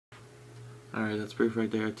Alright, that's proof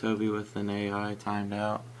right there. Toby with an AI timed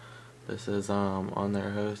out. This is on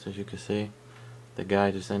their host, as you can see. The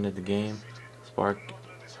guy just ended the game.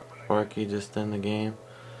 Sparky just ended the game.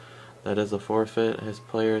 That is a forfeit. His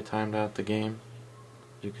player timed out the game.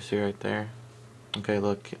 As you can see right there. Okay,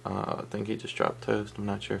 look, I think he just dropped toast. I'm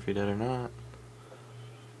not sure if he did or not.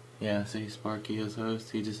 Yeah, see, Sparky is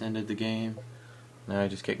host. He just ended the game. Now he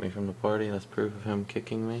just kicked me from the party. That's proof of him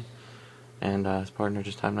kicking me. And his partner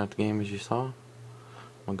just timed out the game, as you saw.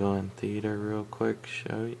 I'll go in theater real quick,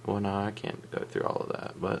 show you. Well, no, I can't go through all of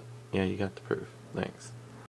that, but yeah, you got the proof. Thanks.